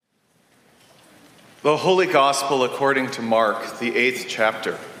The Holy Gospel according to Mark, the 8th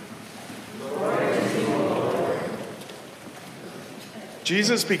chapter.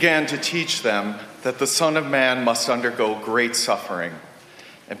 Jesus began to teach them that the Son of Man must undergo great suffering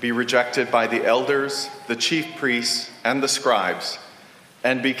and be rejected by the elders, the chief priests, and the scribes,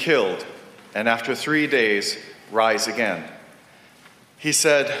 and be killed, and after 3 days rise again. He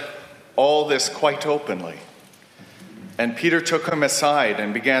said all this quite openly. And Peter took him aside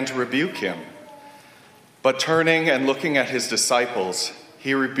and began to rebuke him. But turning and looking at his disciples,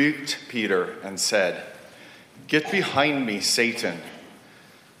 he rebuked Peter and said, "Get behind me, Satan,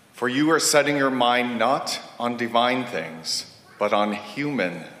 for you are setting your mind not on divine things, but on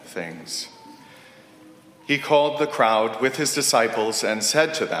human things." He called the crowd with his disciples and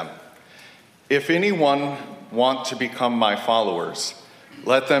said to them, "If anyone want to become my followers,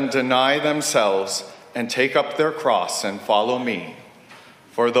 let them deny themselves and take up their cross and follow me.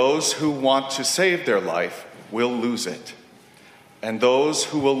 For those who want to save their life will lose it, and those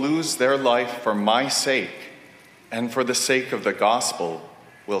who will lose their life for my sake and for the sake of the gospel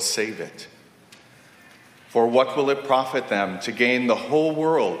will save it. For what will it profit them to gain the whole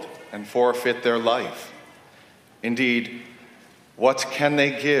world and forfeit their life? Indeed, what can they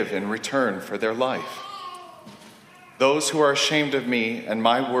give in return for their life? Those who are ashamed of me and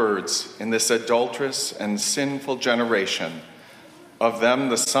my words in this adulterous and sinful generation, of them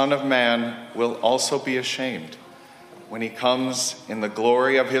the Son of Man will also be ashamed when he comes in the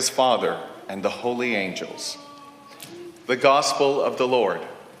glory of his Father and the holy angels." The Gospel of the Lord.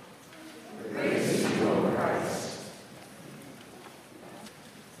 Praise to you, O Christ.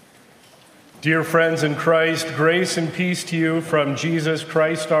 Dear friends in Christ, grace and peace to you from Jesus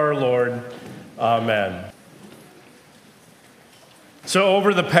Christ our Lord. Amen. So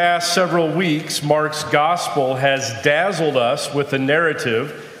over the past several weeks, Mark's gospel has dazzled us with a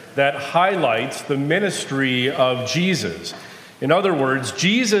narrative that highlights the ministry of Jesus. In other words,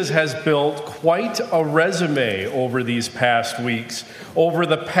 Jesus has built quite a resume over these past weeks. Over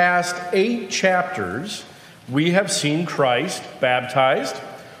the past 8 chapters, we have seen Christ baptized,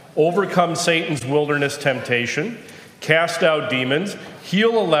 overcome Satan's wilderness temptation, cast out demons,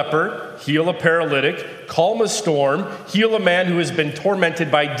 heal a leper, heal a paralytic, calm a storm, heal a man who has been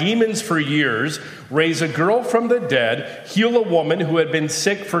tormented by demons for years, raise a girl from the dead, heal a woman who had been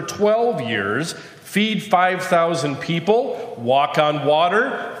sick for 12 years, feed 5,000 people, walk on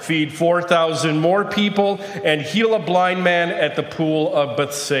water, feed 4,000 more people, and heal a blind man at the pool of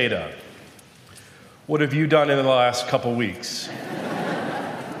Bethsaida. What have you done in the last couple weeks?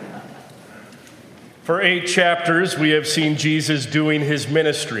 For 8 chapters, we have seen Jesus doing his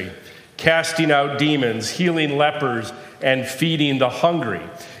ministry, casting out demons, healing lepers, and feeding the hungry.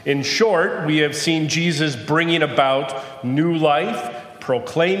 In short, we have seen Jesus bringing about new life,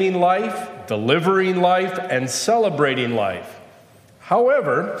 proclaiming life, delivering life, and celebrating life.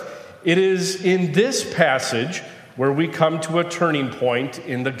 However, it is in this passage where we come to a turning point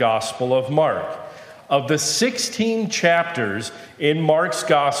in the Gospel of Mark. Of the 16 chapters in Mark's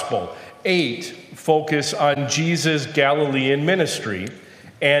Gospel, 8 focus on Jesus' Galilean ministry,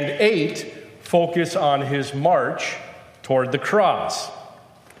 and 8 focus on his march toward the cross.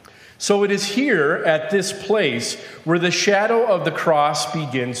 So it is here at this place where the shadow of the cross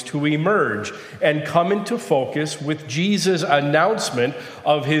begins to emerge and come into focus with Jesus' announcement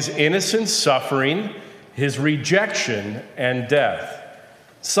of his innocent suffering, his rejection, and death.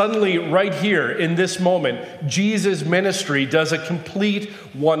 Suddenly, right here in this moment, Jesus' ministry does a complete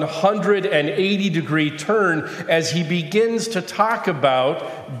 180-degree turn as he begins to talk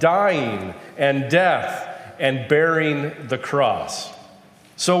about dying and death and bearing the cross.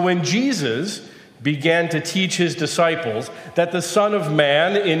 So when Jesus began to teach his disciples that the Son of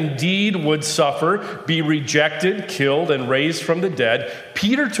Man indeed would suffer, be rejected, killed, and raised from the dead,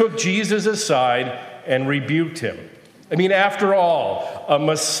 Peter took Jesus aside and rebuked him. I mean, after all, a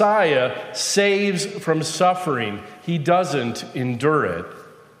Messiah saves from suffering. He doesn't endure it.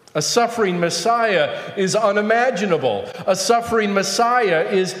 A suffering Messiah is unimaginable. A suffering Messiah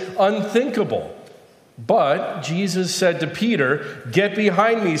is unthinkable. But Jesus said to Peter, "Get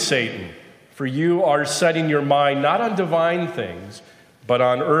behind me, Satan, for you are setting your mind not on divine things, but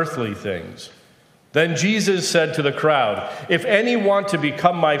on earthly things." Then Jesus said to the crowd, "If any want to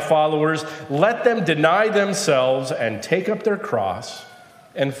become my followers, let them deny themselves and take up their cross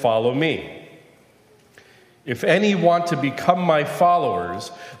and follow me." If any want to become my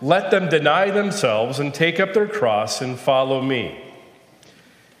followers, let them deny themselves and take up their cross and follow me.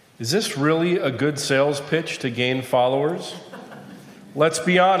 Is this really a good sales pitch to gain followers? Let's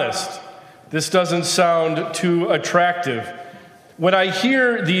be honest. This doesn't sound too attractive When I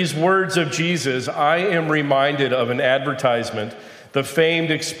hear these words of Jesus, I am reminded of an advertisement the famed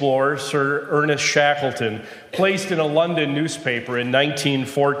explorer Sir Ernest Shackleton placed in a London newspaper in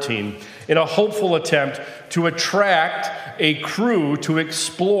 1914 in a hopeful attempt to attract a crew to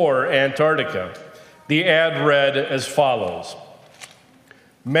explore Antarctica. The ad read as follows: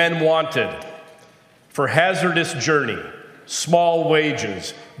 "Men wanted for hazardous journey, small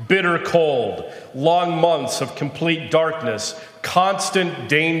wages, bitter cold, long months of complete darkness, constant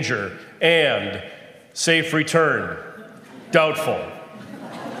danger, and safe return. Doubtful."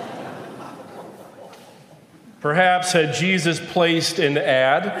 Perhaps had Jesus placed an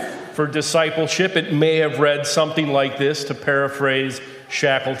ad for discipleship, it may have read something like this, to paraphrase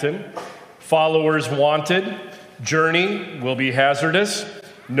Shackleton: "Followers wanted, journey will be hazardous,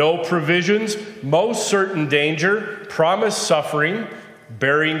 no provisions, most certain danger, promised suffering,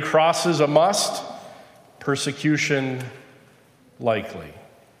 bearing crosses a must, persecution likely."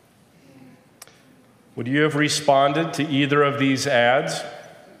 Would you have responded to either of these ads?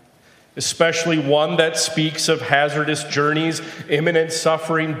 Especially one that speaks of hazardous journeys, imminent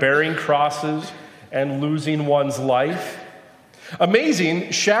suffering, bearing crosses, and losing one's life?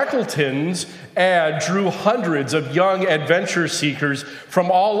 Amazing, Shackleton's ad drew hundreds of young adventure seekers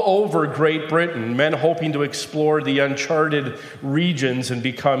from all over Great Britain, men hoping to explore the uncharted regions and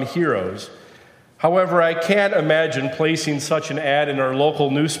become heroes. However, I can't imagine placing such an ad in our local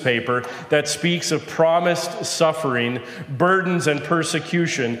newspaper that speaks of promised suffering, burdens, and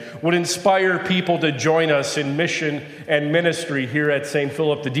persecution would inspire people to join us in mission and ministry here at St.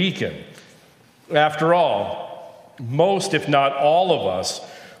 Philip the Deacon. After all, most, if not all of us,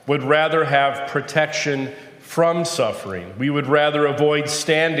 would rather have protection from suffering. We would rather avoid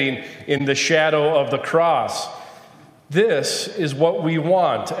standing in the shadow of the cross. This is what we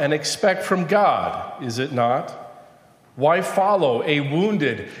want and expect from God, is it not? Why follow a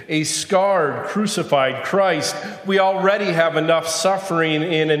wounded, a scarred, crucified Christ? We already have enough suffering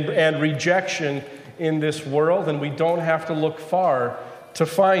and rejection in this world, and we don't have to look far to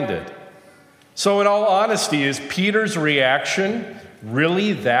find it. So in all honesty, is Peter's reaction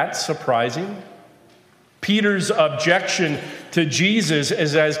really that surprising? Peter's objection to Jesus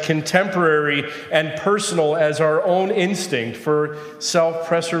is as contemporary and personal as our own instinct for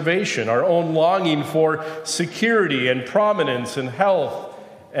self-preservation, our own longing for security and prominence and health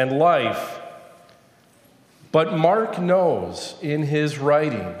and life. But Mark knows in his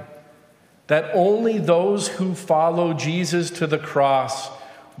writing that only those who follow Jesus to the cross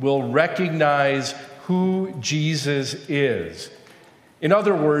will recognize who Jesus is. In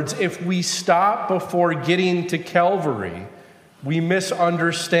other words, if we stop before getting to Calvary, we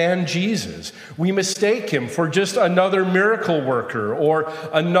misunderstand Jesus. We mistake him for just another miracle worker or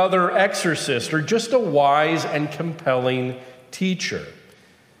another exorcist or just a wise and compelling teacher.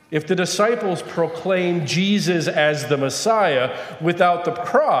 If the disciples proclaim Jesus as the Messiah without the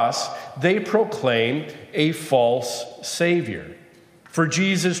cross, they proclaim a false Savior. For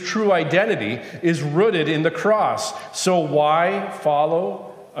Jesus' true identity is rooted in the cross. So why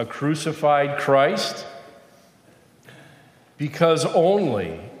follow a crucified Christ? Because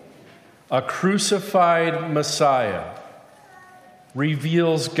only a crucified Messiah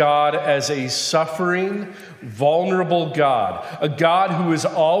reveals God as a suffering, vulnerable God, a God who is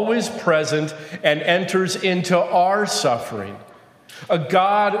always present and enters into our suffering, a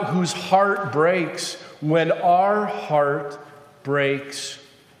God whose heart breaks when our heart breaks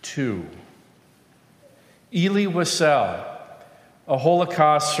too. Elie Wiesel, a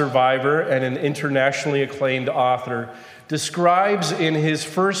Holocaust survivor and an internationally acclaimed author, describes in his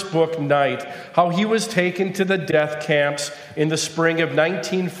first book, Night, how he was taken to the death camps in the spring of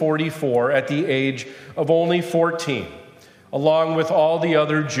 1944 at the age of only 14, along with all the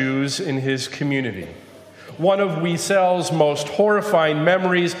other Jews in his community. One of Wiesel's most horrifying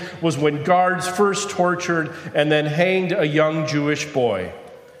memories was when guards first tortured and then hanged a young Jewish boy,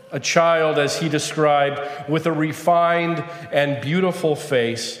 a child, as he described, with a refined and beautiful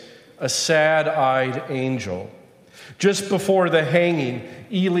face, a sad-eyed angel. Just before the hanging,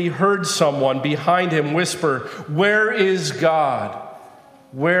 Elie heard someone behind him whisper, "Where is God?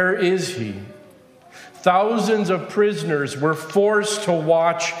 Where is he?" Thousands of prisoners were forced to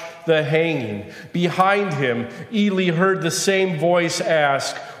watch the hanging. Behind him, Elie heard the same voice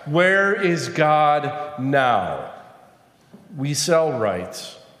ask, "Where is God now?" Wiesel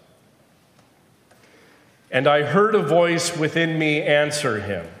writes, "And I heard a voice within me answer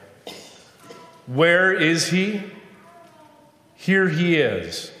him, 'Where is he? Here he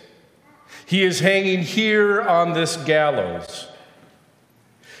is. He is hanging here on this gallows.'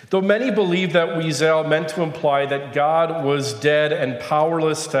 Though many believe that Wiesel meant to imply that God was dead and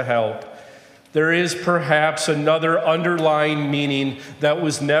powerless to help, there is perhaps another underlying meaning that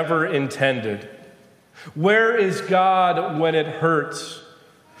was never intended. Where is God when it hurts?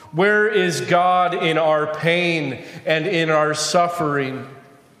 Where is God in our pain and in our suffering?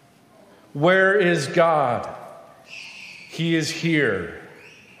 Where is God? He is here,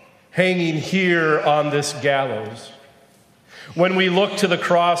 hanging here on this gallows. When we look to the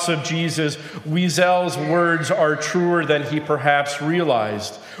cross of Jesus, Wiesel's words are truer than he perhaps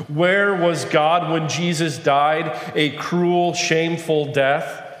realized. Where was God when Jesus died a cruel, shameful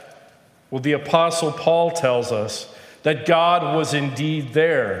death? Well, the Apostle Paul tells us that God was indeed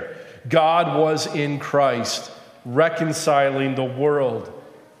there. God was in Christ, reconciling the world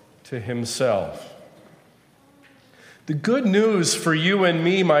to himself. The good news for you and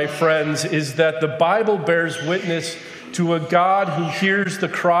me, my friends, is that the Bible bears witness to a God who hears the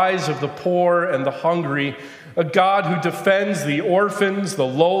cries of the poor and the hungry, a God who defends the orphans, the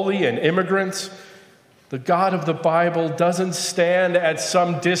lowly, and immigrants. The God of the Bible doesn't stand at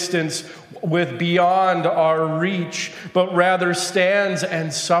some distance with beyond our reach, but rather stands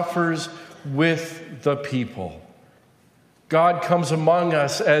and suffers with the people. God comes among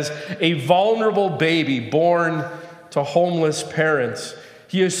us as a vulnerable baby born to homeless parents.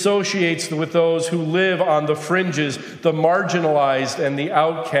 He associates with those who live on the fringes, the marginalized and the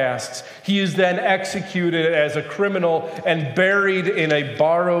outcasts. He is then executed as a criminal and buried in a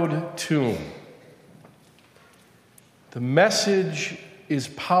borrowed tomb. The message is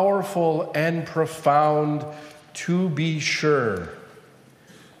powerful and profound, to be sure.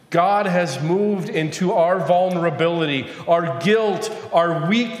 God has moved into our vulnerability, our guilt, our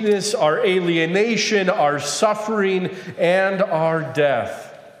weakness, our alienation, our suffering, and our death.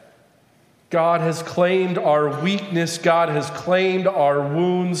 God has claimed our weakness. God has claimed our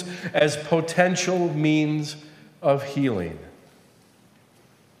wounds as potential means of healing.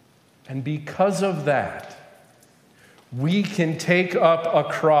 And because of that, we can take up a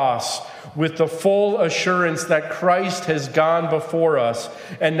cross with the full assurance that Christ has gone before us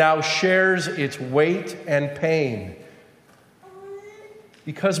and now shares its weight and pain.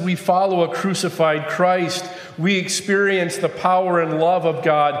 Because we follow a crucified Christ, we experience the power and love of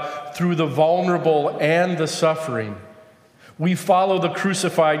God through the vulnerable and the suffering. We follow the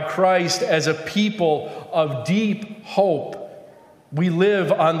crucified Christ as a people of deep hope. We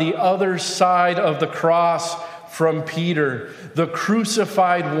live on the other side of the cross from Peter. The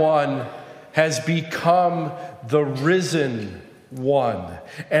crucified one has become the risen one.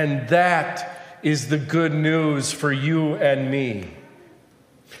 And that is the good news for you and me.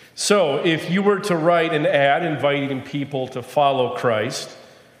 So, if you were to write an ad inviting people to follow Christ,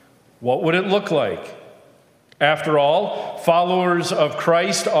 what would it look like? After all, followers of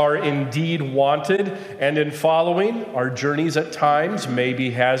Christ are indeed wanted, and in following, our journeys at times may be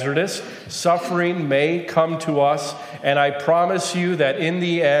hazardous. Suffering may come to us, and I promise you that in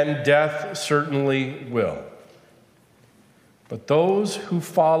the end, death certainly will. But those who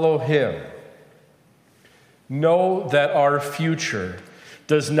follow him know that our future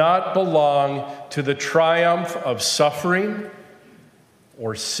does not belong to the triumph of suffering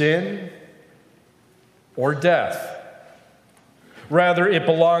or sin or death. Rather, it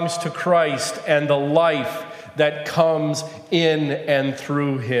belongs to Christ and the life that comes in and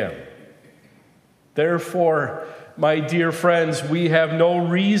through him. Therefore, my dear friends, we have no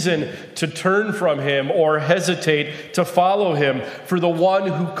reason to turn from him or hesitate to follow him, for the one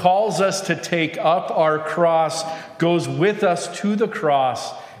who calls us to take up our cross goes with us to the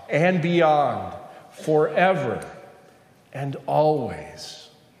cross and beyond, forever and always.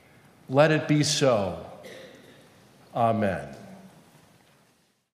 Let it be so. Amen.